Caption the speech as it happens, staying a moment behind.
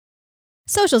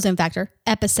Social Zoom Factor,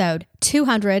 episode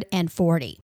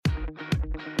 240.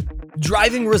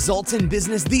 Driving results in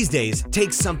business these days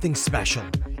takes something special.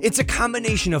 It's a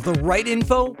combination of the right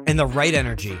info and the right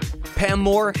energy. Pam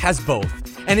Moore has both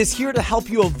and is here to help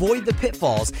you avoid the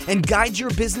pitfalls and guide your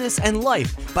business and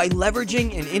life by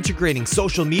leveraging and integrating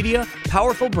social media,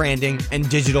 powerful branding, and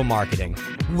digital marketing.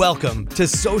 Welcome to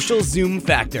Social Zoom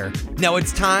Factor. Now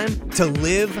it's time to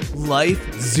live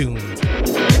life zoomed.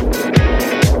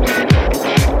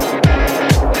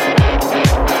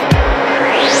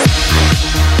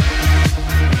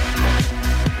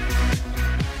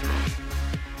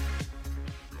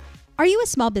 Are you a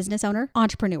small business owner,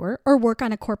 entrepreneur, or work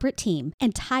on a corporate team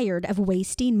and tired of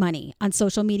wasting money on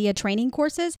social media training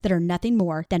courses that are nothing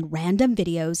more than random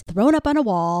videos thrown up on a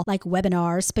wall like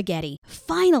webinar spaghetti?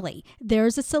 Finally,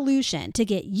 there's a solution to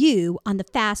get you on the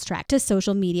fast track to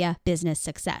social media business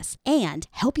success and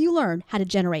help you learn how to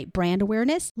generate brand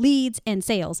awareness, leads, and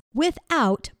sales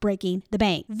without breaking the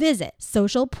bank. Visit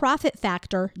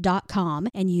socialprofitfactor.com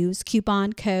and use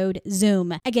coupon code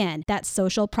ZOOM. Again, that's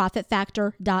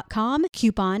socialprofitfactor.com.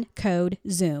 Coupon code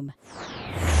ZOOM.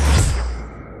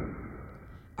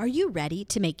 Are you ready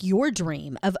to make your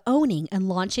dream of owning and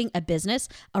launching a business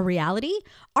a reality?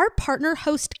 Our partner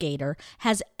HostGator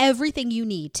has everything you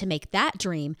need to make that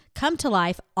dream come to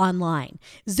life online.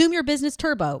 Zoom your business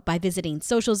turbo by visiting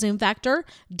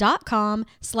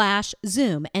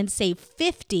socialzoomfactor.com/Zoom and save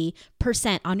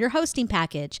 50% on your hosting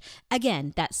package.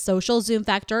 Again, that's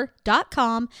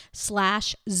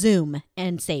socialzoomfactor.com/Zoom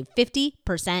and save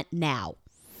 50% now.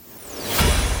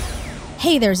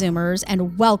 Hey there, Zoomers,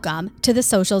 and welcome to the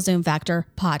Social Zoom Factor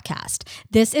podcast.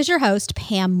 This is your host,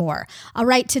 Pam Moore. All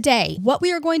right, today, what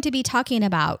we are going to be talking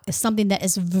about is something that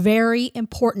is very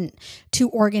important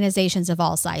to organizations of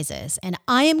all sizes. And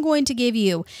I am going to give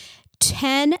you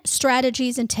 10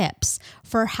 strategies and tips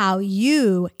for how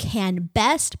you can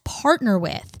best partner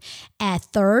with a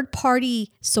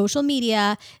third-party social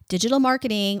media, digital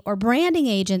marketing, or branding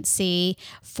agency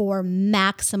for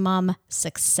maximum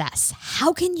success.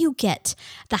 How can you get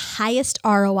the highest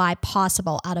ROI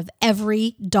possible out of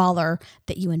every dollar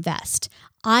that you invest?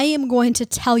 I am going to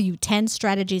tell you 10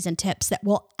 strategies and tips that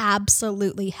will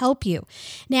absolutely help you.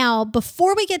 Now,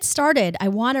 before we get started, I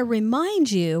want to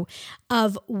remind you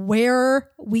of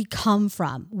where we come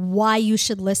from, why you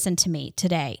should listen to me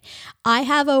today. I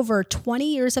have over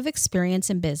 20 years of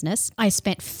experience in business. I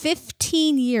spent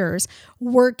 15 years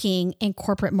working in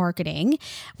corporate marketing,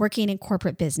 working in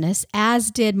corporate business, as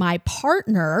did my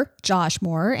partner, Josh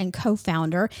Moore, and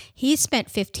co-founder. He spent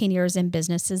 15 years in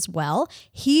business as well.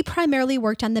 He primarily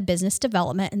worked on the business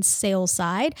development and sales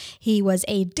side. He was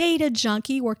a data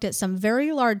junkie, worked at some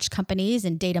very large companies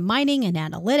in data mining and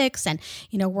analytics, and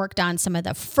worked on some of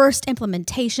the first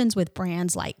implementations with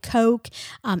brands like Coke,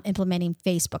 implementing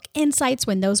Facebook Insights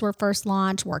when those were first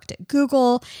launched, worked at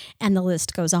Google, and the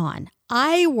list goes on.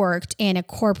 I worked in a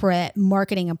corporate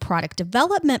marketing and product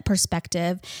development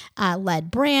perspective,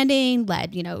 led branding,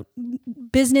 led,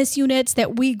 business units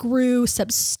that we grew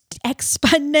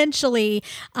exponentially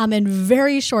in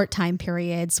very short time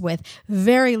periods with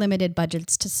very limited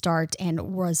budgets to start,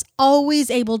 and was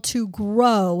always able to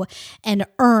grow and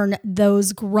earn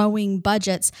those growing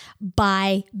budgets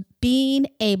by being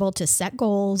able to set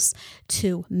goals,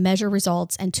 to measure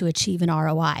results, and to achieve an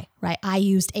ROI, right? I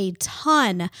used a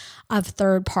ton of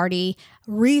third-party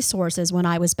resources when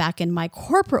I was back in my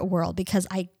corporate world because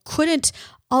I couldn't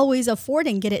always afford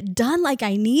and get it done like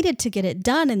I needed to get it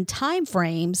done in time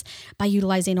frames by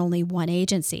utilizing only one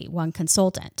agency, one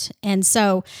consultant. And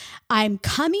so I'm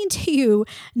coming to you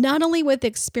not only with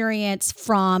experience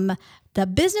from the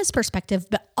business perspective,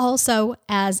 but also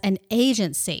as an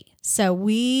agency. So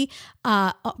we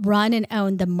run and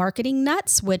own the Marketing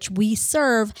Nuts, which we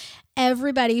serve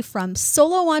everybody from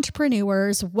solo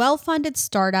entrepreneurs, well-funded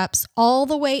startups, all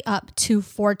the way up to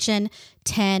Fortune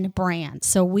 10 brands.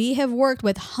 So we have worked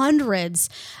with hundreds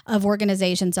of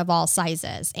organizations of all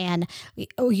sizes. And,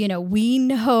 we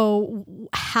know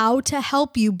how to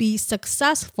help you be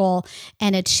successful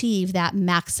and achieve that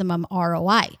maximum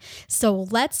ROI. So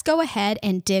let's go ahead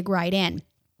and dig right in.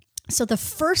 So the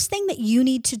first thing that you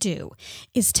need to do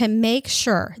is to make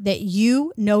sure that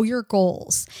you know your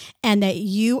goals and that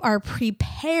you are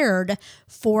prepared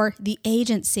for the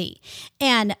agency.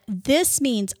 And this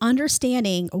means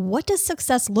understanding, what does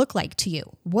success look like to you?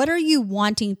 What are you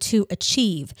wanting to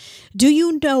achieve? Do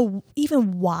you know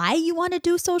even why you want to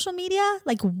do social media?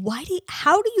 Like,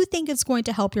 how do you think it's going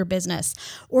to help your business?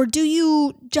 Or do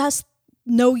you just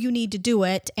know you need to do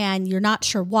it and you're not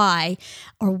sure why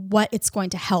or what it's going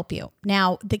to help you.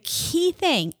 Now, the key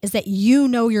thing is that you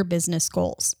know your business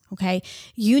goals, okay?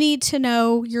 You need to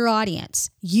know your audience.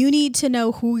 You need to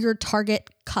know who your target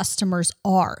customers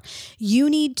are. You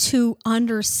need to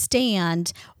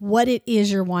understand what it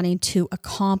is you're wanting to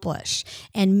accomplish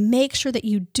and make sure that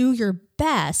you do your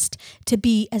best to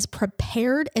be as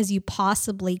prepared as you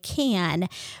possibly can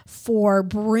for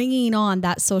bringing on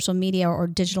that social media or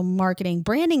digital marketing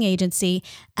branding agency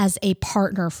as a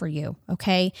partner for you,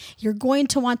 okay? You're going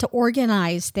to want to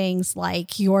organize things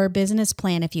like your business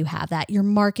plan if you have that, your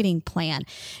marketing plan,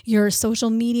 your social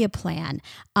media plan.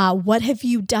 What have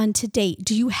you done to date?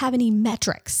 Do you have any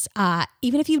metrics?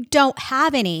 Even if you don't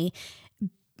have any,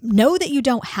 know that you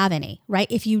don't have any, right?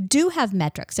 If you do have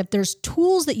metrics, if there's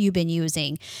tools that you've been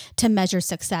using to measure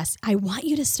success, I want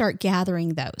you to start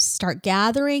gathering those. Start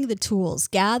gathering the tools,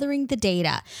 gathering the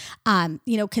data.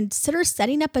 Consider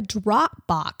setting up a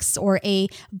Dropbox or a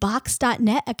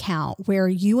Box.net account where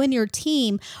you and your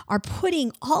team are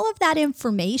putting all of that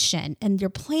information and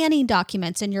your planning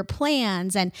documents and your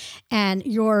plans and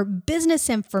your business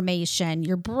information,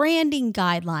 your branding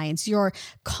guidelines, your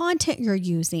content you're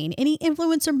using, any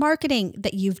influencer marketing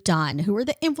that you've done, who are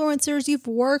the influencers you've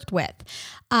worked with,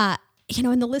 and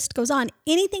the list goes on.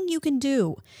 Anything you can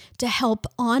do to help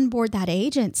onboard that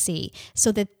agency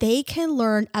so that they can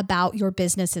learn about your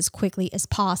business as quickly as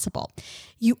possible.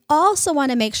 You also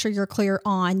want to make sure you're clear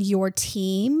on your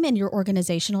team and your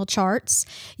organizational charts.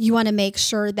 You want to make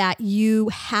sure that you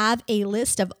have a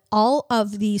list of all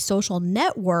of the social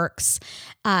networks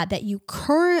that you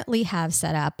currently have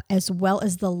set up, as well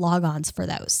as the logons for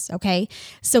those, okay?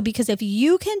 So because if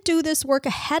you can do this work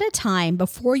ahead of time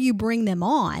before you bring them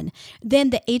on,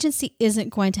 then the agency isn't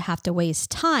going to have to waste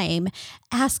time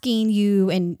asking you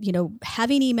and,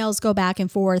 having emails go back and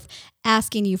forth,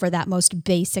 asking you for that most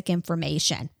basic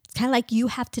information. It's kind of like you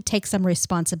have to take some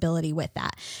responsibility with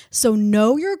that. So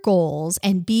know your goals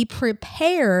and be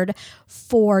prepared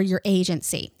for your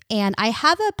agency. And I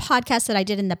have a podcast that I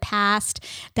did in the past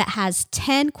that has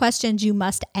 10 questions you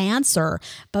must answer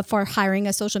before hiring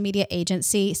a social media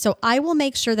agency. So I will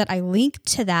make sure that I link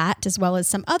to that as well as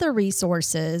some other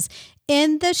resources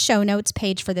in the show notes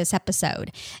page for this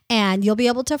episode. And you'll be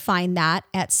able to find that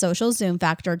at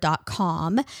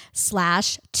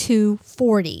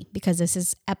socialzoomfactor.com/240 because this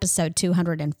is episode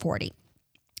 240.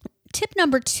 Tip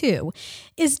number 2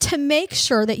 is to make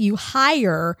sure that you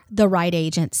hire the right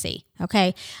agency.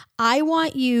 Okay. I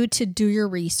want you to do your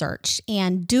research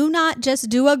and do not just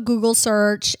do a Google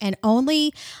search and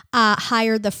only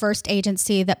hire the first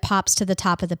agency that pops to the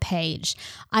top of the page.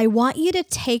 I want you to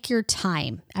take your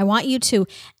time. I want you to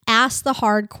ask the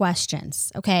hard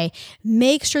questions. Okay.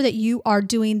 Make sure that you are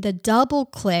doing the double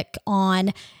click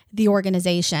on the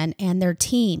organization and their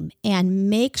team, and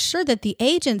make sure that the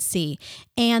agency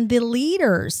and the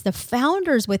leaders, the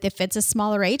founders if it's a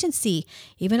smaller agency,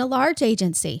 even a large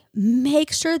agency,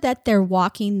 make sure that they're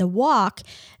walking the walk,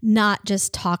 not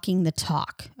just talking the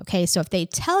talk. Okay. So if they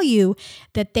tell you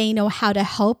that they know how to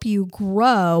help you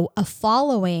grow a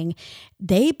following,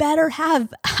 they better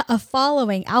have a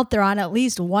following out there on at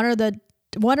least one or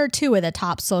two of the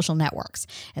top social networks.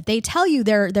 If they tell you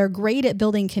they're great at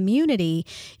building community,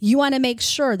 you want to make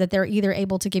sure that they're either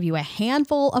able to give you a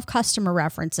handful of customer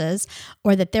references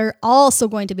or that they're also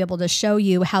going to be able to show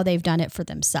you how they've done it for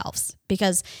themselves.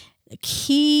 Because the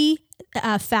key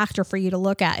factor for you to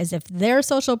look at is if their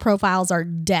social profiles are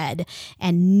dead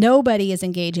and nobody is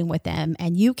engaging with them,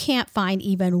 and you can't find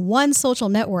even one social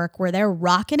network where they're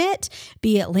rocking it,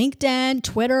 be it LinkedIn,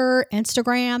 Twitter,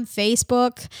 Instagram,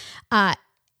 Facebook,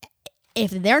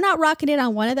 if they're not rocking it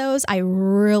on one of those, I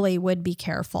really would be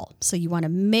careful. So you want to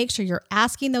make sure you're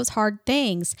asking those hard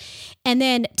things, and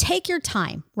then take your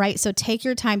time, right? So take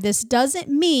your time. This doesn't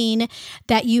mean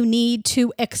that you need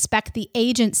to expect the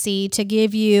agency to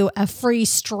give you a free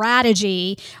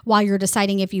strategy while you're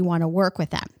deciding if you want to work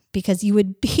with them, because you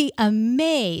would be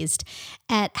amazed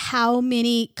at how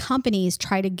many companies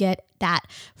try to get that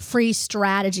free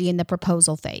strategy in the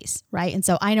proposal phase, right? And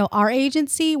so I know our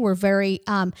agency, we're very,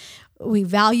 we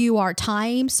value our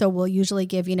time. So we'll usually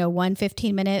give, 1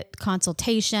 15-minute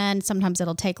consultation. Sometimes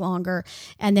it'll take longer.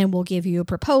 And then we'll give you a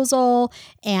proposal.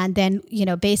 And then,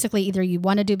 basically either you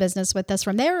want to do business with us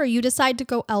from there or you decide to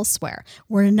go elsewhere.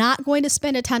 We're not going to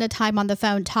spend a ton of time on the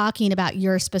phone talking about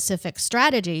your specific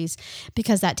strategies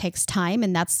because that takes time.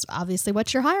 And that's obviously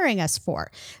what you're hiring us for.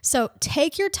 So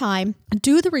take your time,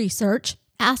 do the research,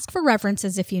 Ask for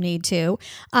references if you need to,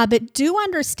 but do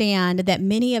understand that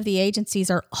many of the agencies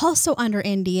are also under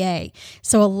NDA.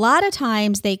 So a lot of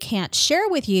times they can't share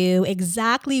with you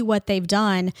exactly what they've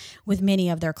done with many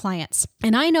of their clients.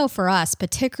 And I know for us,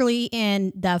 particularly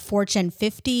in the Fortune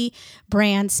 50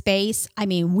 brand space, I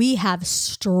mean, we have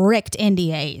strict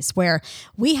NDAs where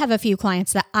we have a few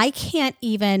clients that I can't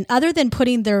even, other than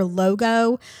putting their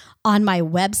logo on my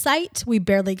website, we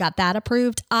barely got that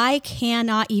approved. I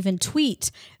cannot even tweet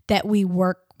that we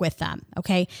work with them,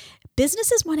 okay?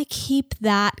 Businesses want to keep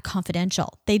that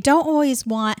confidential. They don't always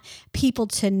want people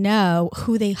to know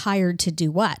who they hired to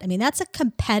do what. I mean, that's a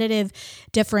competitive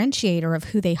differentiator of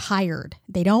who they hired.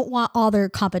 They don't want all their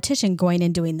competition going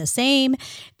and doing the same.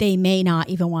 They may not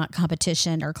even want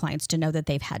competition or clients to know that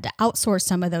they've had to outsource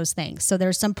some of those things. So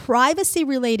there's some privacy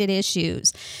related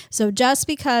issues. So just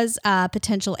because a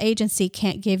potential agency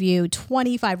can't give you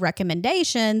 25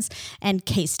 recommendations and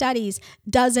case studies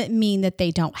doesn't mean that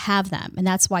they don't have them. And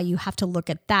that's why you have to look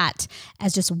at that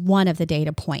as just one of the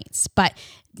data points. But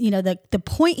the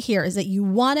point here is that you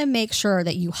want to make sure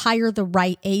that you hire the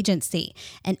right agency,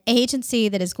 an agency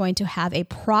that is going to have a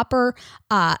proper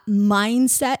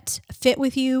mindset fit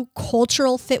with you,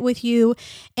 cultural fit with you,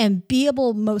 and be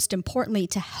able, most importantly,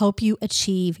 to help you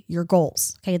achieve your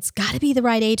goals. Okay, it's got to be the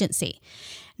right agency.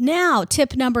 Now,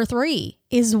 tip number 3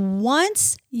 is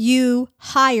once you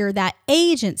hire that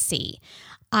agency,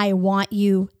 I want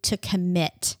you to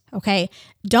commit, okay?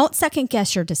 Don't second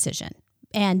guess your decision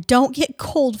and don't get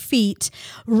cold feet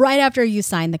right after you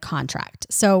sign the contract.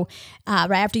 So right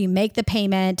after you make the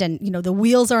payment and, the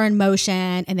wheels are in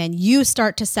motion and then you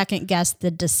start to second guess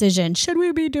the decision, should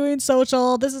we be doing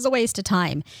social? This is a waste of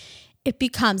time. It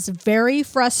becomes very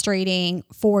frustrating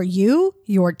for you,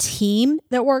 your team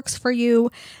that works for you,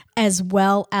 as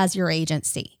well as your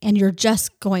agency, and you're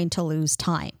just going to lose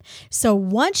time. So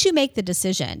once you make the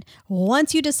decision,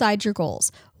 once you decide your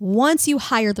goals, once you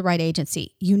hire the right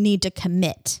agency, you need to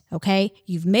commit, okay?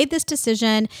 You've made this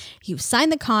decision, you've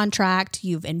signed the contract,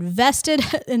 you've invested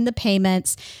in the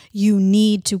payments, you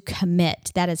need to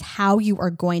commit. That is how you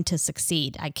are going to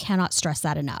succeed. I cannot stress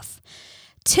that enough.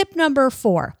 Tip number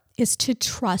 4 is to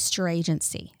trust your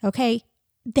agency, okay?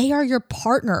 They are your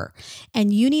partner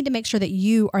and you need to make sure that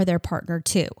you are their partner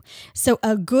too. So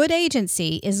a good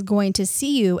agency is going to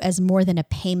see you as more than a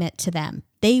payment to them.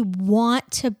 They want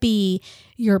to be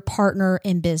your partner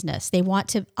in business. They want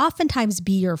to oftentimes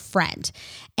be your friend.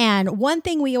 And one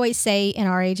thing we always say in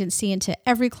our agency and to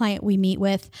every client we meet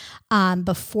with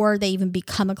before they even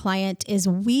become a client is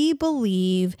we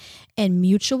believe in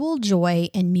mutual joy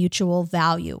and mutual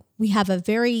value. We have a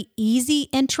very easy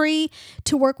entry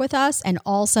to work with us and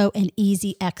also an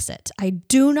easy exit. I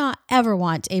do not ever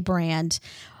want a brand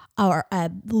or a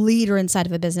leader inside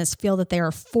of a business feel that they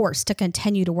are forced to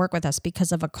continue to work with us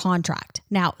because of a contract.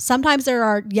 Now, sometimes there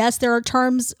are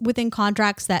terms within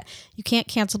contracts that you can't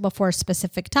cancel before a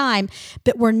specific time,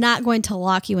 but we're not going to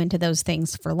lock you into those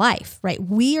things for life, right?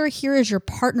 We are here as your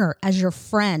partner, as your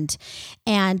friend,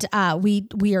 and we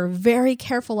are very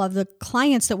careful of the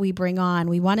clients that we bring on.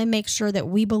 We want to make sure that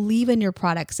we believe in your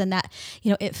products and that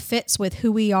it fits with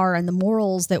who we are and the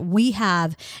morals that we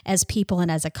have as people and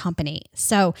as a company.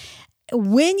 So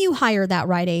when you hire that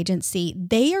right agency,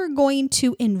 they are going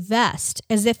to invest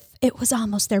as if it was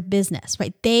almost their business,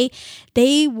 right?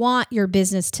 They want your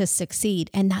business to succeed.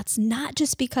 And that's not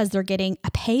just because they're getting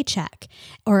a paycheck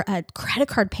or a credit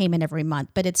card payment every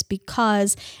month, but it's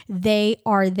because they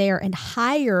are there and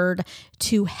hired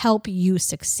to help you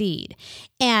succeed.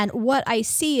 And what I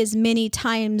see is many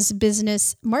times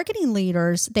business marketing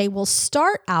leaders, they will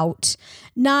start out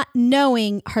not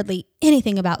knowing hardly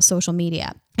anything about social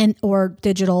media and or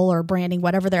digital or branding,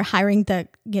 whatever they're hiring the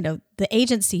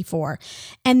agency for.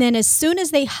 And then as soon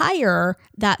as they hire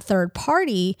that third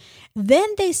party, then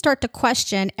they start to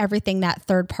question everything that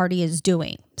third party is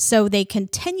doing. So they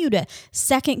continue to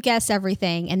second guess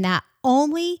everything, and that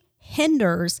only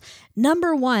hinders,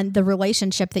 number one, the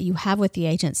relationship that you have with the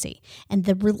agency. And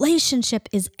the relationship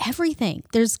is everything.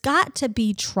 There's got to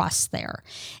be trust there.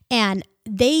 And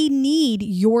they need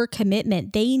your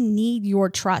commitment. They need your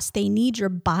trust. They need your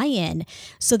buy-in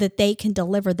so that they can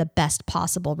deliver the best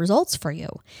possible results for you.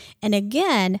 And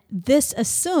again, this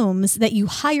assumes that you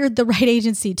hired the right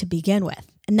agency to begin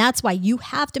with. And that's why you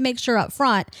have to make sure up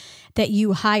front that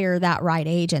you hire that right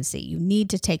agency. You need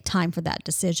to take time for that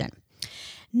decision.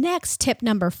 Next, tip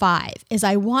number 5 is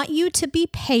I want you to be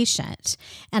patient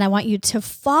and I want you to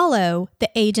follow the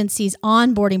agency's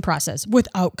onboarding process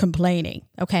without complaining,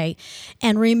 okay?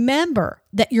 And remember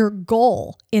that your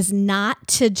goal is not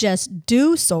to just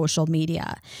do social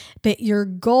media, but your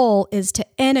goal is to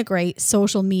integrate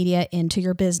social media into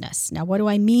your business. Now, what do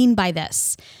I mean by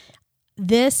this?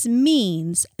 This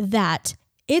means that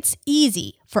it's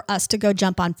easy for us to go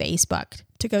jump on Facebook,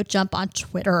 to go jump on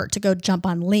Twitter, to go jump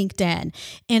on LinkedIn,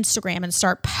 Instagram, and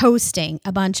start posting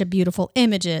a bunch of beautiful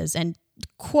images and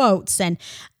quotes and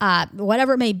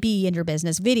whatever it may be in your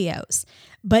business, videos.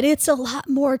 But it's a lot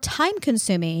more time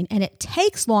consuming and it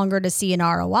takes longer to see an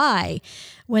ROI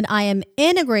when I am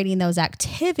integrating those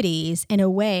activities in a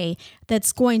way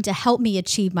that's going to help me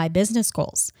achieve my business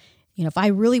goals. You know, if I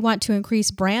really want to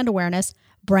increase brand awareness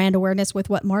with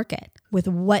what market, with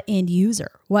what end user,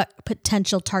 what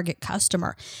potential target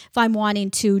customer. If I'm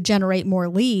wanting to generate more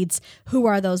leads, who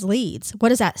are those leads? What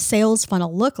does that sales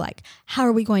funnel look like? How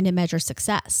are we going to measure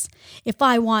success? If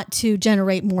I want to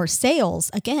generate more sales,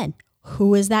 again,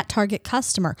 who is that target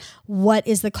customer? What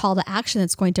is the call to action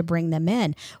that's going to bring them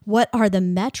in? What are the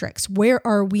metrics? Where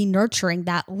are we nurturing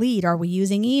that lead? Are we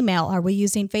using email? Are we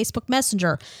using Facebook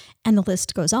Messenger? And the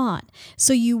list goes on.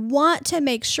 So you want to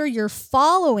make sure you're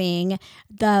following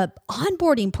the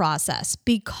onboarding process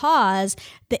because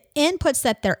the inputs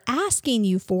that they're asking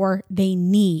you for, they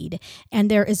need.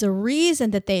 And there is a reason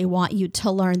that they want you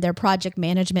to learn their project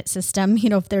management system. You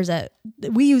know, if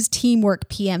we use Teamwork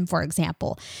PM, for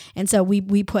example. And so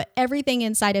we put everything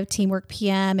inside of Teamwork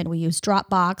PM and we use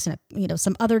Dropbox and, you know,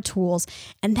 some other tools.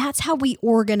 And that's how we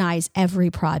organize every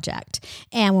project.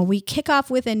 And when we kick off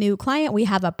with a new client, we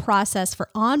have a process for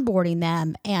onboarding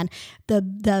them. And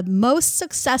the most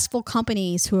successful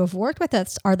companies who have worked with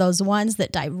us are those ones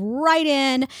that dive right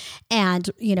in and,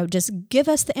 you know, just give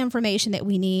us the information that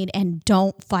we need and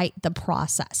don't fight the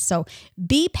process. So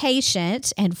be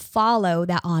patient and follow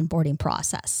that onboarding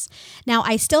process. Now,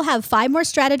 I still have 5 more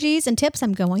strategies and tips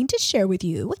I'm going to share with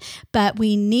you, but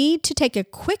we need to take a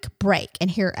quick break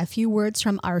and hear a few words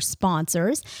from our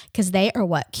sponsors because they are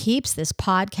what keeps this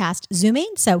podcast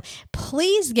zooming. So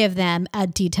please give them a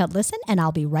detailed listen and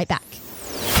I'll be right back.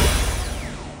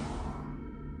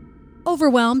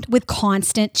 Overwhelmed with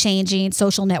constant changing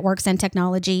social networks and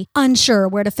technology, unsure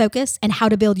where to focus and how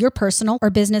to build your personal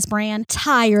or business brand,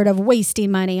 tired of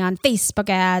wasting money on Facebook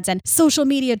ads and social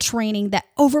media training that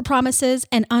overpromises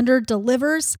and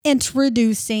underdelivers?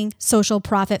 Introducing Social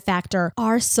Profit Factor,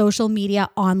 our social media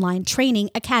online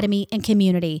training academy and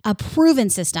community, a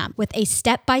proven system with a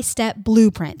step-by-step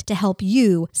blueprint to help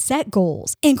you set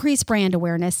goals, increase brand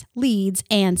awareness, leads,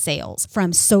 and sales.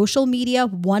 From Social Media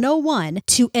 101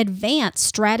 to advanced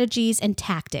strategies and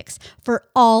tactics for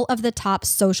all of the top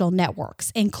social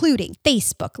networks, including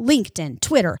Facebook, LinkedIn,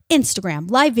 Twitter, Instagram,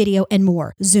 live video, and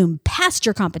more. Zoom past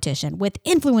your competition with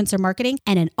influencer marketing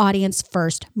and an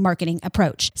audience-first marketing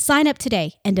approach. Sign up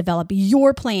today and develop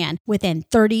your plan within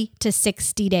 30 to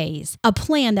 60 days. A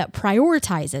plan that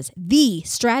prioritizes the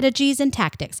strategies and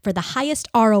tactics for the highest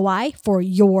ROI for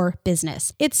your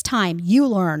business. It's time you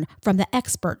learn from the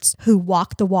experts who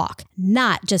walk the walk,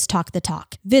 not just talk the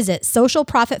talk. Visit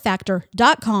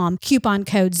socialprofitfactor.com, coupon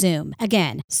code Zoom.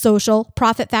 Again,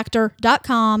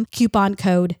 socialprofitfactor.com, coupon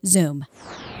code Zoom.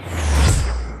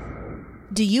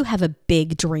 Do you have a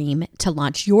big dream to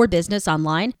launch your business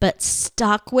online, but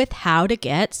stuck with how to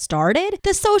get started?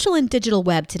 The social and digital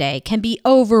web today can be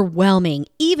overwhelming,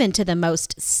 even to the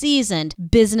most seasoned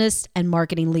business and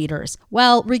marketing leaders.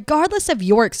 Well, regardless of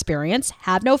your experience,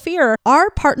 have no fear. Our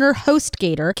partner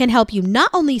HostGator can help you not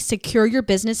only secure your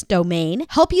business domain,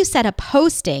 help you set up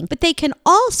hosting, but they can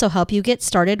also help you get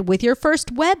started with your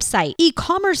first website,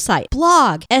 e-commerce site,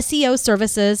 blog, SEO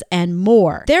services, and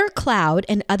more. Their cloud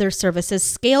and other services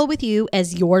scale with you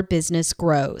as your business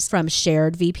grows, from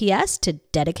shared VPS to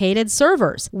dedicated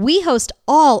servers. We host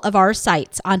all of our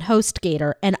sites on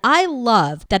HostGator, and I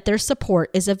love that their support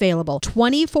is available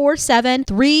 24/7,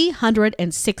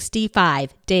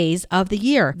 365 days of the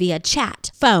year via chat,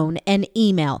 phone, and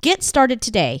email. Get started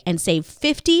today and save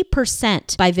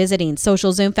 50% by visiting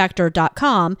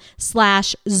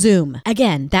socialzoomfactor.com/Zoom.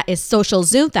 Again, that is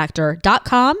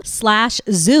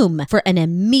socialzoomfactor.com/Zoom for an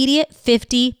immediate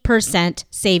 50%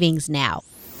 savings now.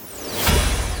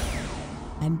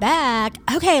 I'm back.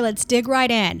 Okay, let's dig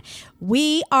right in.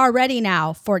 we are ready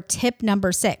now for tip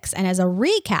number 6. And as a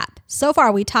recap, so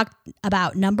far we talked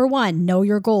about number 1, know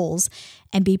your goals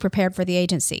and be prepared for the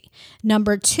agency.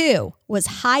 Number 2 was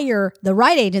hire the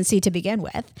right agency to begin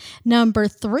with. Number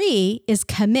 3 is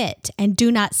commit and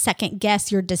do not second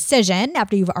guess your decision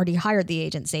after you've already hired the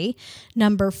agency.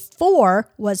 Number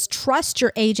 4 was trust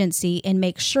your agency and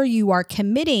make sure you are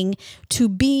committing to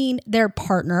being their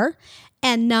partner.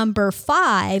 And number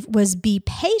 5 was be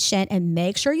patient and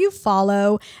make sure you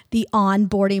follow the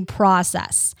onboarding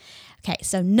process. Okay,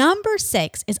 so number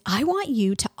 6 is I want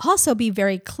you to also be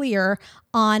very clear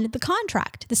on the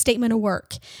contract, the statement of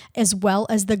work, as well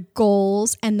as the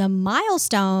goals and the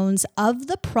milestones of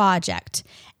the project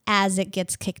as it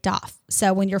gets kicked off.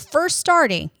 So when you're first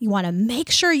starting, you want to make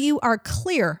sure you are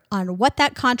clear on what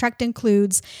that contract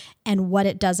includes and what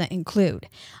it doesn't include.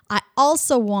 I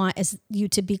also want you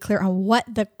to be clear on what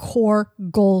the core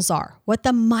goals are, what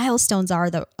the milestones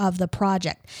are of the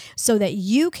project, so that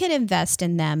you can invest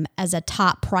in them as a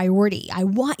top priority. I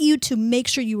want you to make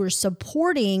sure you are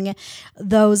supporting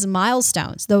those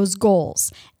milestones, those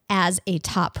goals, as a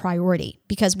top priority.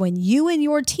 Because when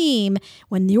your team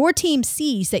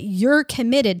sees that you're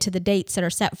committed to the dates that are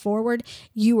set forward,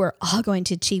 you are all going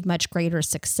to achieve much greater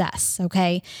success,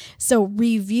 okay? So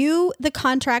review the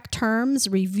contract terms,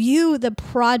 review the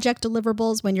project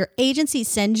deliverables. When your agency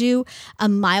sends you a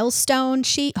milestone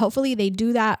sheet, hopefully they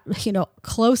do that,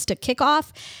 close to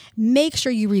kickoff, make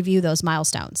sure you review those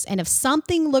milestones. And if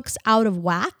something looks out of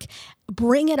whack,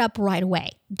 bring it up right away.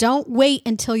 Don't wait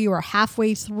until you are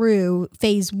halfway through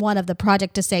phase 1 of the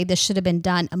project to say this should have been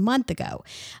done a month ago,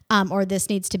 or this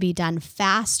needs to be done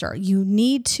faster. You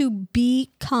need to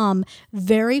become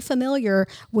very familiar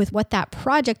with what that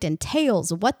project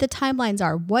entails, what the timelines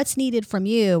are, what's needed from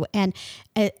you. And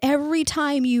every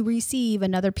time you receive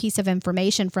another piece of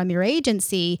information from your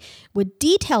agency with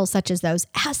details such as those,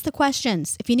 ask the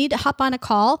questions. If you need to hop on a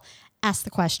call, ask the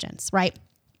questions, right?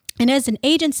 And as an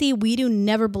agency, we do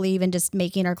never believe in just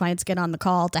making our clients get on the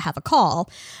call to have a call.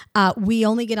 We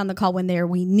only get on the call when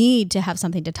we need to have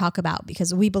something to talk about,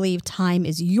 because we believe time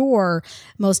is your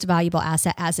most valuable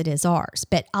asset as it is ours.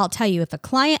 But I'll tell you, if a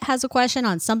client has a question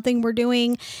on something we're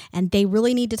doing and they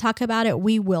really need to talk about it,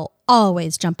 we will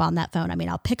always jump on that phone.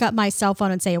 I'll pick up my cell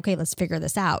phone and say, okay, let's figure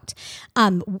this out.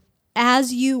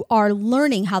 As you are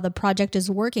learning how the project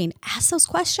is working, ask those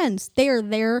questions. They are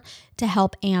there to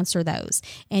help answer those.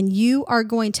 And you are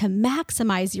going to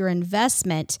maximize your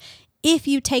investment if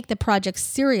you take the project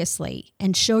seriously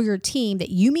and show your team that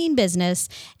you mean business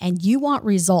and you want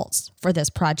results for this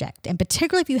project. And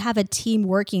particularly if you have a team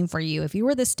working for you, if you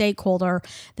are the stakeholder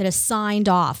that has signed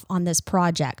off on this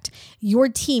project, your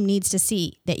team needs to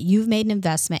see that you've made an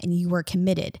investment and you are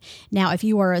committed. Now, if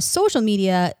you are a social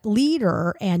media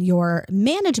leader and your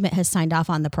management has signed off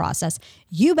on the process,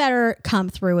 you better come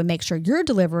through and make sure you're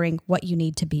delivering what you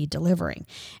need to be delivering.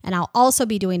 And I'll also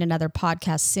be doing another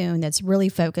podcast soon that's really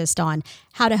focused on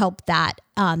how to help that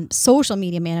social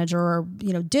media manager or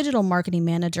digital marketing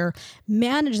manager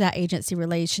manage that agency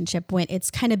relationship when it's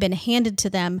kind of been handed to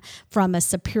them from a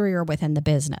superior within the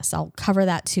business. I'll cover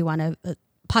that too on a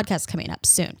podcast coming up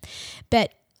soon.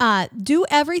 But do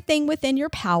everything within your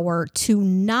power to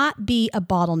not be a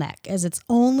bottleneck, as it's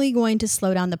only going to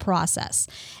slow down the process.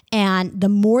 And the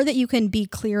more that you can be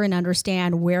clear and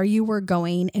understand where you were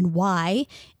going and why,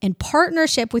 in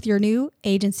partnership with your new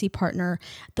agency partner,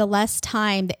 the less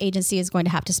time the agency is going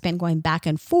to have to spend going back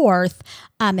and forth,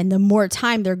 and the more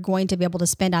time they're going to be able to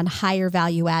spend on higher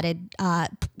value added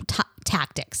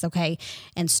tactics, okay,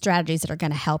 and strategies that are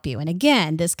going to help you. And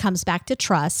again, this comes back to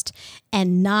trust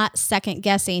and not second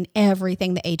guessing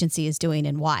everything the agency is doing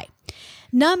and why.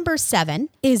 Number 7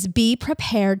 is be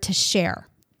prepared to share.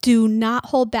 Do not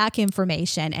hold back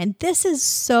information. And this is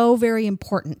so very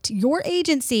important. Your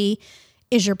agency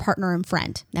is your partner and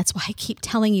friend. That's why I keep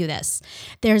telling you this.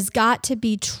 There's got to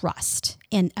be trust.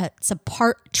 And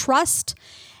trust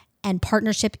and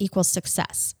partnership equals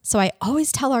success. So I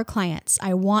always tell our clients,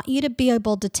 I want you to be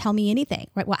able to tell me anything,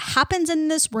 right? What happens in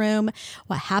this room,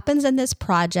 what happens in this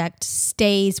project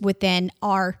stays within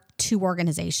our 2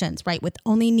 organizations, right? With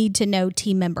only need to know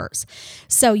team members.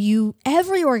 So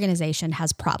every organization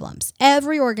has problems.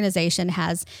 Every organization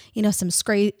has, some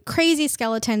crazy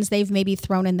skeletons they've maybe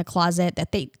thrown in the closet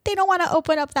that they don't want to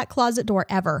open up that closet door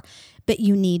ever. But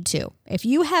you need to. If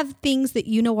you have things that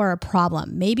are a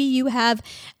problem, maybe you have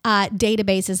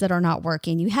databases that are not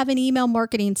working. You have an email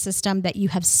marketing system that you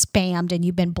have spammed and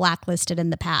you've been blacklisted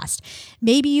in the past.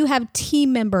 Maybe you have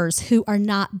team members who are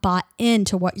not bought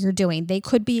into what you're doing. They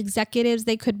could be executives.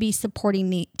 They could be supporting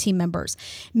the team members.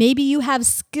 Maybe you have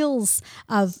skills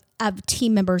of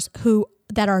team members who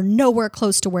that are nowhere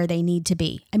close to where they need to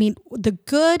be. I mean, the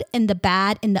good and the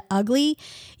bad and the ugly,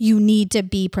 you need to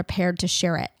be prepared to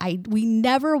share it. We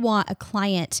never want a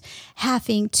client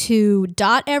having to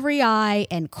dot every I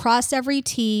and cross every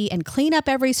T and clean up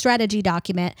every strategy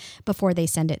document before they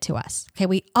send it to us. Okay,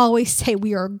 we always say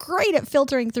we are great at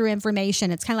filtering through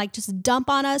information. It's kind of like just dump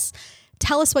on us.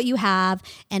 Tell us what you have,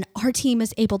 and our team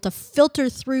is able to filter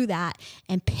through that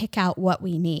and pick out what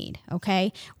we need,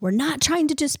 okay? We're not trying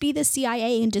to just be the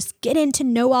CIA and just get in to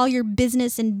know all your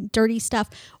business and dirty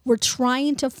stuff. We're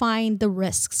trying to find the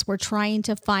risks. We're trying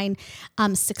to find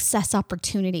success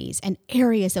opportunities and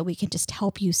areas that we can just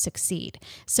help you succeed.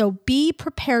 So be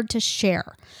prepared to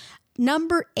share.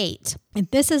 Number 8, and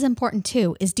this is important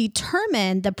too, is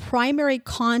determine the primary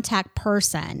contact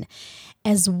person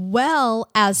as well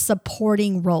as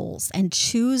supporting roles and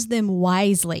choose them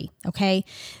wisely, okay?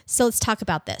 So let's talk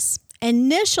about this.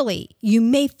 Initially, you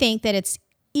may think that it's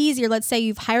easier. Let's say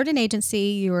you've hired an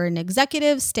agency, you're an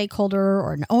executive, stakeholder,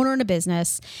 or an owner in a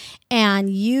business,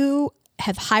 and you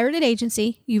have hired an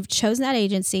agency, you've chosen that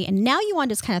agency, and now you want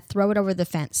to just kind of throw it over the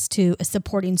fence to a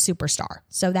supporting superstar.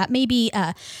 So that may be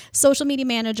a social media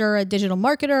manager, a digital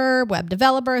marketer, web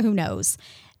developer, who knows.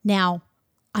 Now,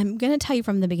 I'm going to tell you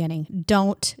from the beginning,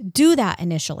 don't do that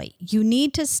initially. You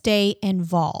need to stay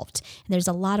involved. And there's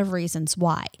a lot of reasons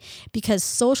why. Because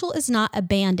social is not a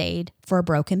Band-Aid for a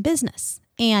broken business.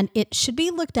 And it should be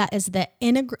looked at as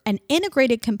an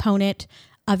integrated component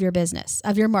of your business,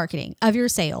 of your marketing, of your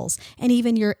sales, and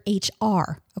even your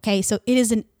HR. Okay, so it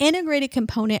is an integrated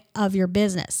component of your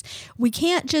business. We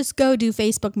can't just go do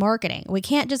Facebook marketing. We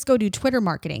can't just go do Twitter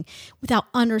marketing without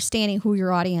understanding who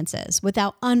your audience is,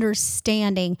 without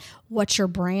understanding what your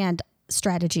brand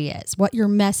strategy is, what your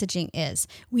messaging is.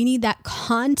 We need that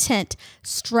content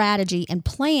strategy and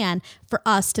plan for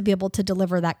us to be able to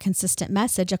deliver that consistent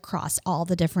message across all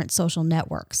the different social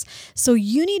networks. So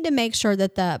you need to make sure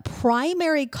that the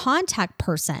primary contact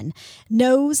person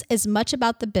knows as much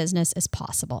about the business as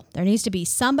possible. There needs to be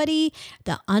somebody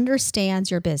that understands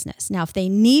your business. Now, if they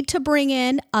need to bring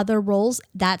in other roles,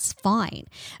 that's fine.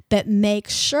 But make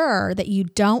sure that you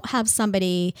don't have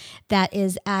somebody that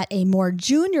is at a more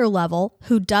junior level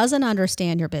who doesn't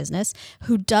understand your business,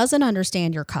 who doesn't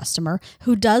understand your customer,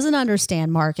 who doesn't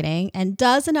understand marketing, and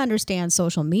doesn't understand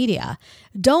social media.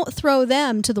 Don't throw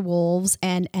them to the wolves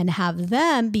and have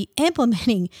them be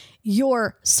implementing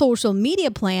your social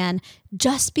media plan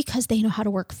just because they know how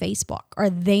to work Facebook or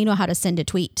they know how to send a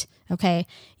tweet. Okay.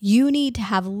 You need to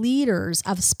have leaders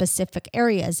of specific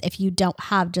areas if you don't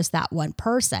have just that one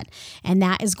person. And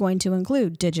that is going to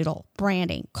include digital,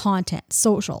 branding, content,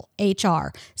 social, HR,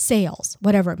 sales,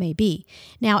 whatever it may be.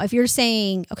 Now, if you're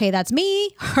saying, okay, that's me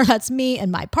or that's me and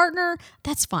my partner,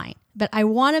 that's fine. But I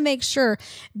want to make sure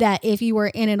that if you are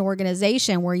in an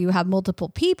organization where you have multiple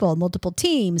people, multiple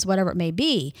teams, whatever it may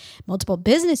be, multiple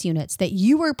business units, that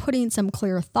you are putting some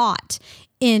clear thought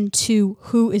into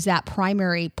who is that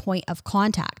primary point of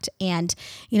contact. And,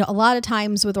 a lot of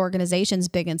times with organizations,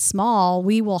 big and small,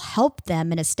 we will help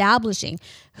them in establishing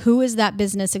who is that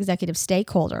business executive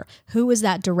stakeholder, who is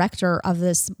that director of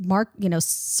this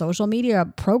social media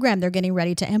program they're getting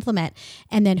ready to implement,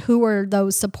 and then who are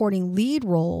those supporting lead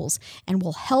roles, and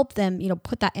we'll help them,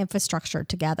 put that infrastructure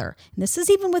together. And this is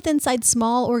even with inside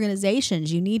small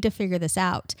organizations. You need to figure this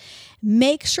out.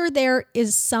 Make sure there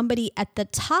is somebody at the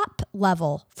top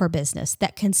level for business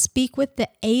that can speak with the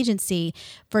agency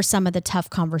for some of the tough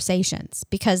conversations,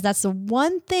 because that's the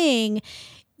one thing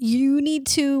you need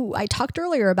to. I talked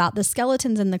earlier about the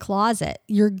skeletons in the closet.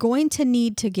 You're going to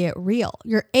need to get real.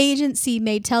 Your agency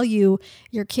may tell you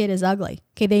your kid is ugly.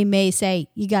 Okay, they may say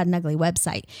you got an ugly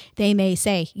website. They may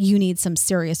say you need some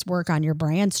serious work on your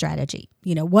brand strategy.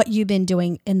 What you've been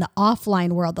doing in the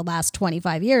offline world the last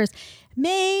 25 years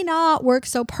may not work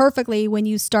so perfectly when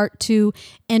you start to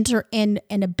enter in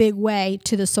a big way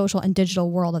to the social and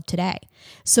digital world of today.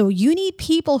 So you need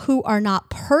people who are not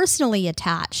personally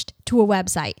attached to a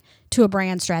website, to a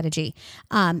brand strategy,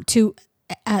 to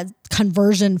a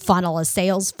conversion funnel, a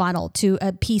sales funnel, to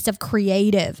a piece of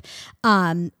creative,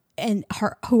 and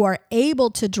who are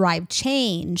able to drive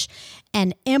change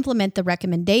and implement the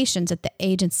recommendations that the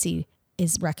agency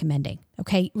is recommending.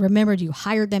 Okay. Remember, you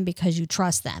hired them because you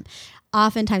trust them.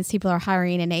 Oftentimes people are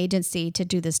hiring an agency to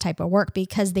do this type of work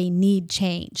because they need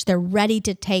change. They're ready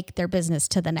to take their business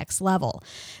to the next level.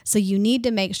 So you need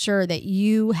to make sure that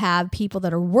you have people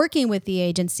that are working with the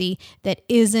agency that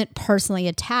isn't personally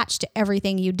attached to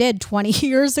everything you did 20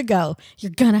 years ago.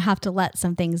 You're going to have to let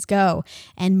some things go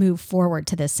and move forward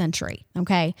to this century.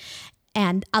 Okay.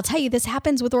 And I'll tell you, this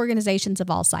happens with organizations of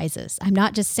all sizes. I'm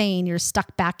not just saying you're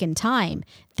stuck back in time.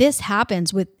 This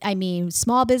happens with,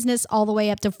 small business all the way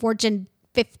up to Fortune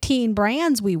 15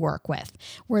 brands we work with,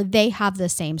 where they have the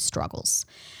same struggles.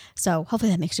 So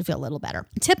hopefully that makes you feel a little better.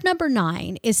 Tip number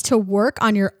 9 is to work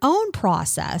on your own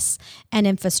process and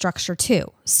infrastructure too.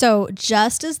 So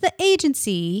just as the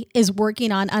agency is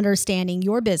working on understanding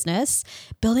your business,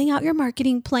 building out your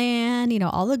marketing plan,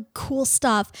 all the cool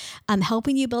stuff,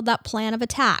 helping you build that plan of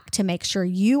attack to make sure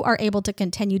you are able to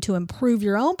continue to improve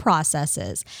your own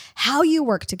processes, how you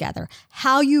work together,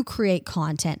 how you create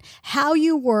content, how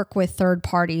you work with third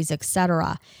parties,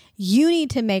 etc. You need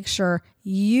to make sure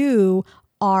you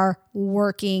are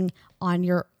working on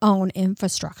your own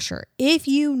infrastructure. If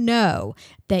you know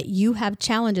that you have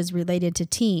challenges related to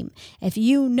team, if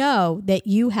you know that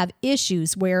you have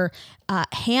issues where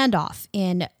handoff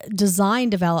in design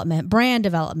development, brand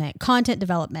development, content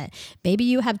development, maybe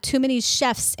you have too many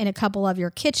chefs in a couple of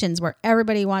your kitchens where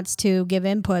everybody wants to give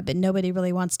input, but nobody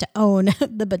really wants to own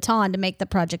the baton to make the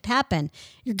project happen,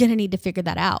 you're going to need to figure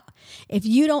that out. If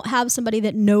you don't have somebody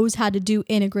that knows how to do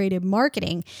integrated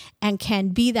marketing and can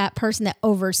be that person that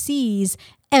oversees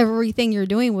everything you're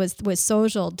doing with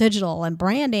social, digital, and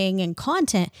branding and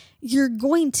content, you're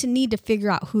going to need to figure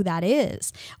out who that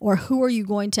is, or who are you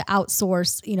going to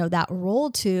outsource, that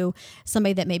role to,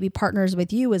 somebody that maybe partners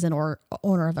with you as an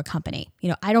owner of a company.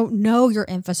 I don't know your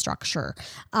infrastructure,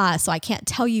 so I can't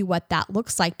tell you what that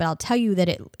looks like, but I'll tell you that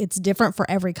it's different for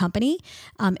every company.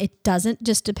 It doesn't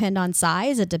just depend on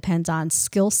size; it depends on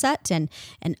skill set and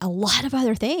a lot of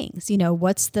other things.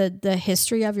 What's the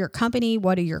history of your company?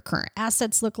 What do your current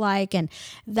assets look like? And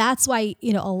that's why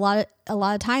a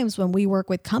lot of times when we work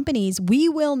with companies, we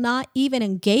will not even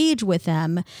engage with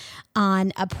them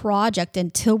on a project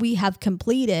until we have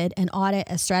completed an audit,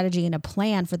 a strategy, and a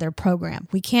plan for their program.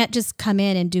 We can't just come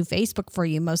in and do Facebook for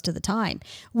you most of the time.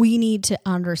 We need to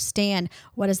understand,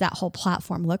 what does that whole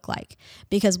platform look like?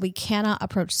 Because we cannot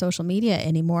approach social media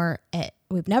anymore.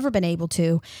 We've never been able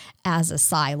to as a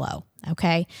silo.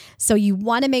 Okay. So you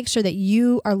want to make sure that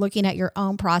you are looking at your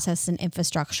own process and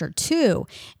infrastructure too.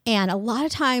 And a lot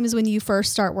of times when you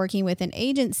first start working with an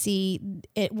agency,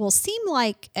 it will seem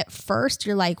like at first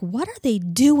you're like, what are they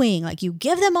doing? Like, you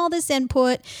give them all this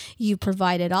input, you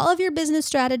provided all of your business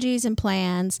strategies and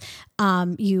plans,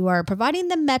 you are providing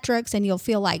them metrics, and you'll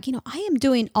feel like, I am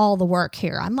doing all the work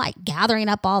here. I'm like gathering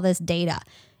up all this data.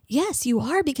 Yes, you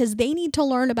are, because they need to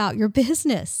learn about your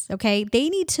business, okay? They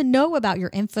need to know about your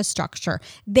infrastructure.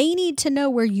 They need to know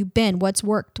where you've been, what's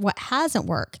worked, what hasn't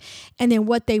worked. And then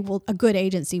a good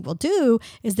agency will do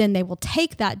is then they will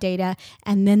take that data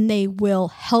and then they will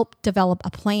help develop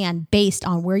a plan based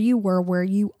on where you were, where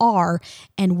you are,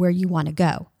 and where you want to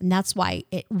go. And that's why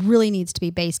it really needs to be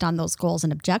based on those goals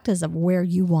and objectives of where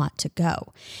you want to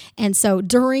go. And so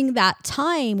during that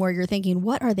time where you're thinking,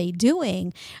 what are they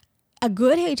doing? A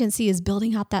good agency is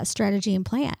building out that strategy and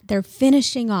plan. They're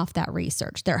finishing off that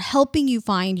research. They're helping you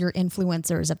find your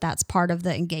influencers if that's part of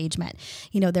the engagement.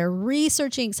 They're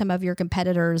researching some of your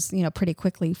competitors, pretty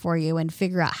quickly for you and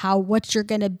figure out what you're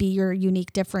going to be your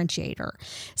unique differentiator.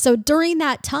 So during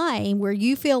that time where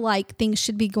you feel like things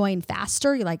should be going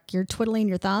faster, you're twiddling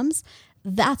your thumbs,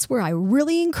 that's where I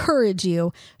really encourage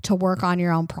you to work on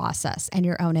your own process and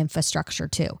your own infrastructure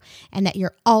too. And that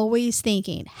you're always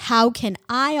thinking, how can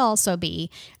I also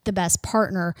be the best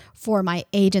partner for my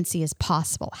agency as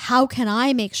possible? How can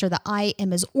I make sure that I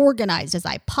am as organized as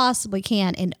I possibly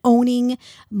can in owning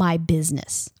my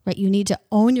business, right? You need to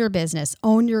own your business,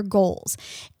 own your goals,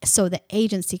 so the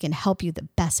agency can help you the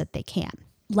best that they can.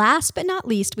 Last but not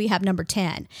least, we have number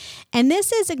 10. And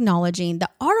this is acknowledging the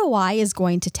ROI is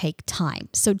going to take time.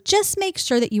 So just make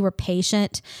sure that you are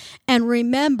patient, and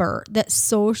remember that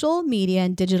social media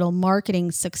and digital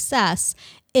marketing success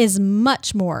is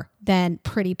much more than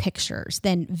pretty pictures,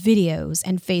 than videos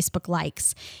and Facebook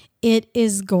likes. It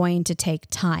is going to take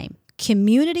time.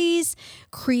 Communities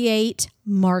create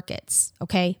markets,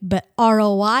 okay? But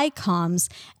ROI comes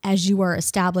as you are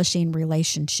establishing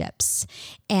relationships.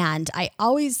 And I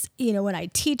always, when I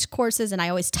teach courses, and I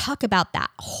always talk about that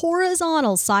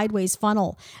horizontal sideways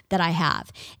funnel that I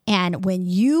have. And when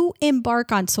you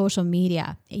embark on social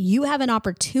media, you have an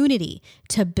opportunity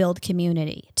to build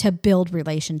community, to build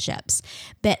relationships.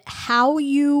 But how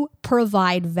you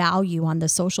provide value on the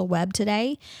social web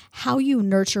today, how you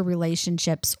nurture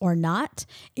relationships or not,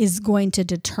 is going to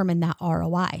determine that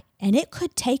ROI. And it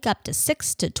could take up to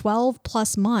 6 to 12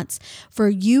 plus months for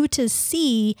you to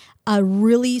see a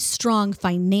really strong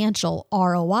financial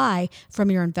ROI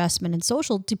from your investment in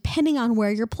social, depending on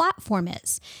where your platform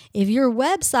is. If your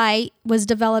website was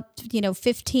developed,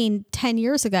 10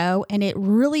 years ago, and it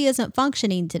really isn't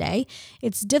functioning today,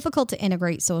 it's difficult to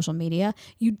integrate social media.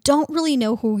 You don't really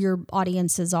know who your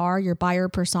audiences are, your buyer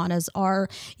personas are.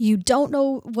 You don't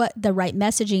know what the right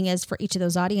messaging is for each of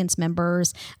those audience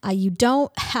members. You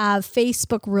don't have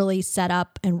Facebook really set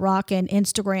up and rocking,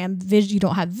 Instagram, you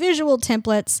don't have visual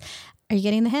templates. Are you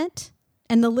getting the hint?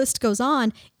 And the list goes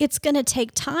on. It's going to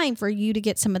take time for you to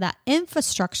get some of that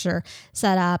infrastructure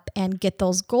set up and get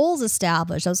those goals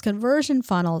established, those conversion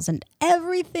funnels and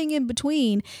everything in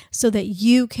between so that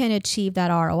you can achieve that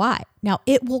ROI. Now,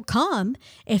 it will come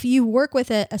if you work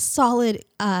with a solid,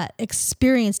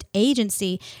 experienced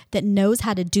agency that knows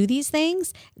how to do these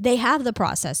things. They have the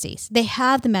processes, they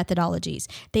have the methodologies,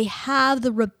 they have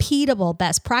the repeatable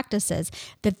best practices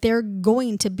that they're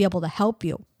going to be able to help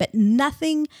you. But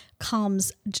nothing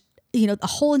comes, the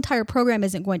whole entire program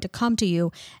isn't going to come to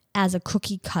you as a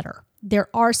cookie cutter. There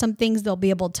are some things they'll be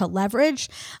able to leverage,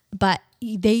 but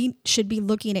they should be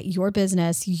looking at your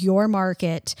business, your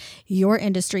market, your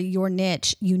industry, your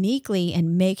niche uniquely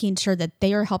and making sure that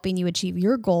they are helping you achieve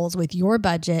your goals with your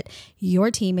budget, your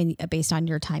team, and based on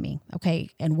your timing, okay,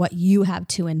 and what you have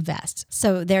to invest.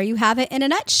 So there you have it in a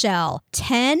nutshell.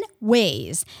 10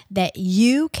 ways that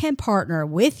you can partner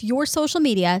with your social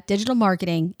media, digital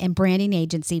marketing, and branding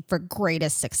agency for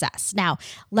greatest success. Now,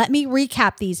 let me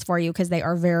recap these for you because they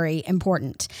are very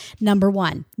important. Number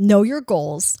 1, know your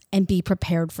goals and be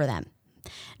prepared for them.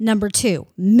 Number 2,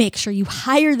 make sure you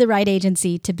hire the right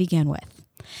agency to begin with.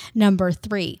 Number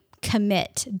 3,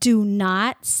 commit. Do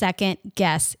not second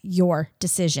guess your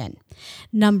decision.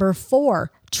 Number 4,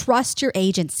 trust your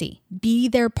agency. Be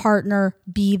their partner,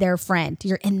 be their friend.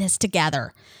 You're in this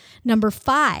together. Number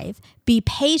 5, be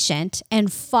patient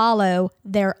and follow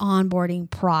their onboarding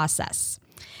process.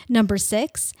 Number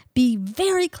 6, be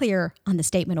very clear on the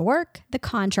statement of work, the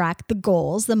contract, the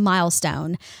goals, the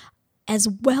milestone, as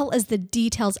well as the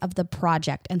details of the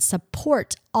project, and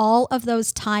support all of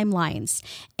those timelines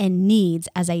and needs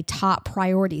as a top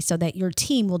priority so that your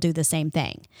team will do the same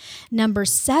thing. Number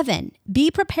 7,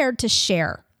 be prepared to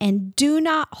share and do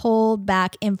not hold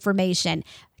back information.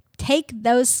 Take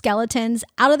those skeletons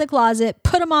out of the closet,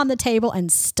 put them on the table,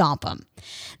 and stomp them.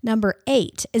 Number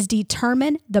 8 is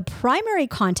determine the primary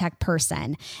contact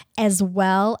person as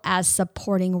well as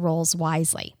supporting roles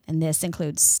wisely. And this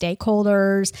includes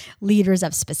stakeholders, leaders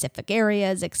of specific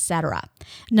areas, etc.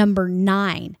 Number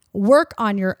 9, work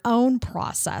on your own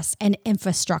process and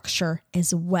infrastructure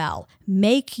as well.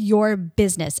 Make your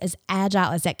business as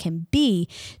agile as it can be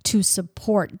to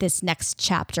support this next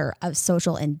chapter of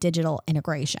social and digital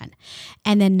integration.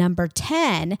 And then number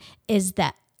 10 is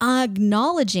that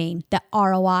acknowledging that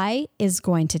ROI is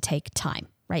going to take time,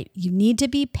 right? You need to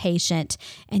be patient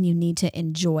and you need to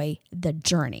enjoy the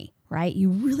journey, right? You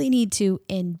really need to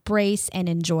embrace and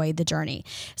enjoy the journey.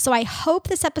 So I hope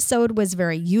this episode was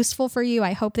very useful for you.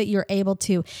 I hope that you're able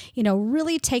to,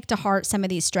 really take to heart some of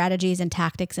these strategies and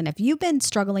tactics. And if you've been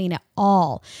struggling at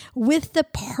all with the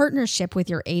partnership with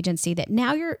your agency, that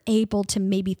now you're able to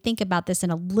maybe think about this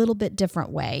in a little bit different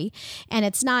way. And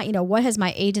it's not, what has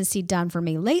my agency done for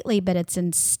me lately, but it's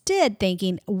instead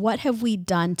thinking, what have we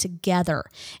done together,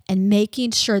 and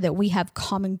making sure that we have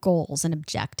common goals and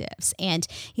objectives. And,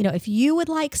 if you would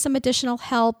like some additional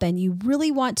help and you really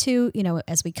want to,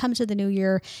 as we come to the new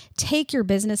year, take your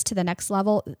business to the next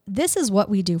level, this is what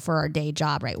we do for our day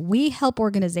job, right? We help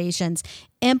organizations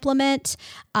implement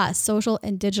social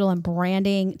and digital and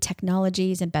branding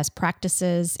technologies and best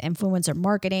practices, influencer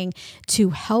marketing,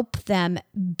 to help them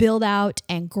build out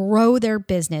and grow their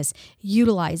business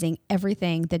utilizing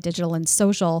everything the digital and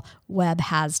social web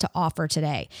has to offer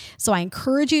today. So I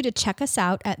encourage you to check us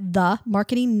out at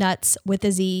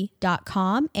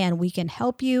themarketingnutswithaz.com, and we can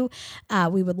help you.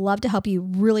 We would love to help you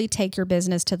really take your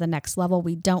business to the next level.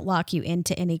 We don't lock you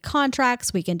into any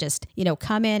contracts. We can just,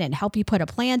 come in and help you put a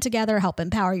plan together, help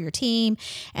empower your team,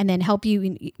 and then help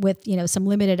you with, some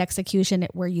limited execution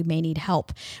where you may need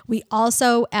help. We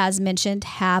also, as mentioned,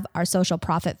 have our Social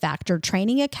Profit Factor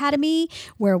Training Academy,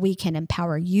 where we can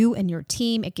empower you and your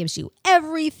team. It gives you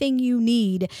everything you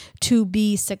need to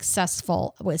be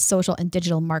successful with social and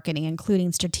digital marketing,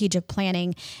 including strategic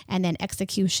planning and then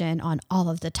execution on all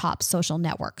of the top social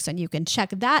networks. And you can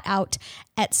check that out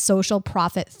at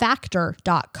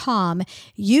socialprofitfactor.com.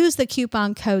 Use the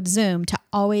coupon code ZOOM to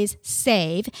always save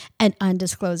save an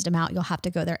undisclosed amount, you'll have to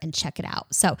go there and check it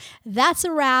out. So that's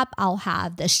a wrap. I'll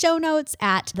have the show notes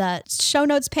at the show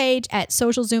notes page at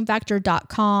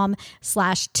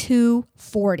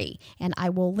socialzoomfactor.com/240. And I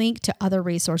will link to other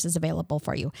resources available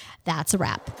for you. That's a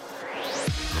wrap.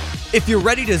 If you're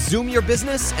ready to Zoom your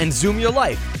business and Zoom your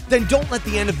life, then don't let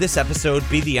the end of this episode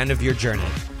be the end of your journey.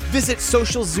 Visit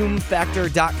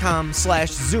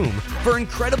socialzoomfactor.com/Zoom for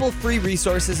incredible free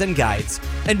resources and guides.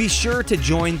 And be sure to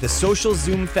join the Social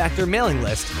Zoom Factor mailing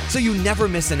list so you never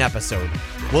miss an episode.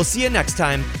 We'll see you next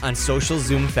time on Social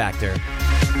Zoom Factor.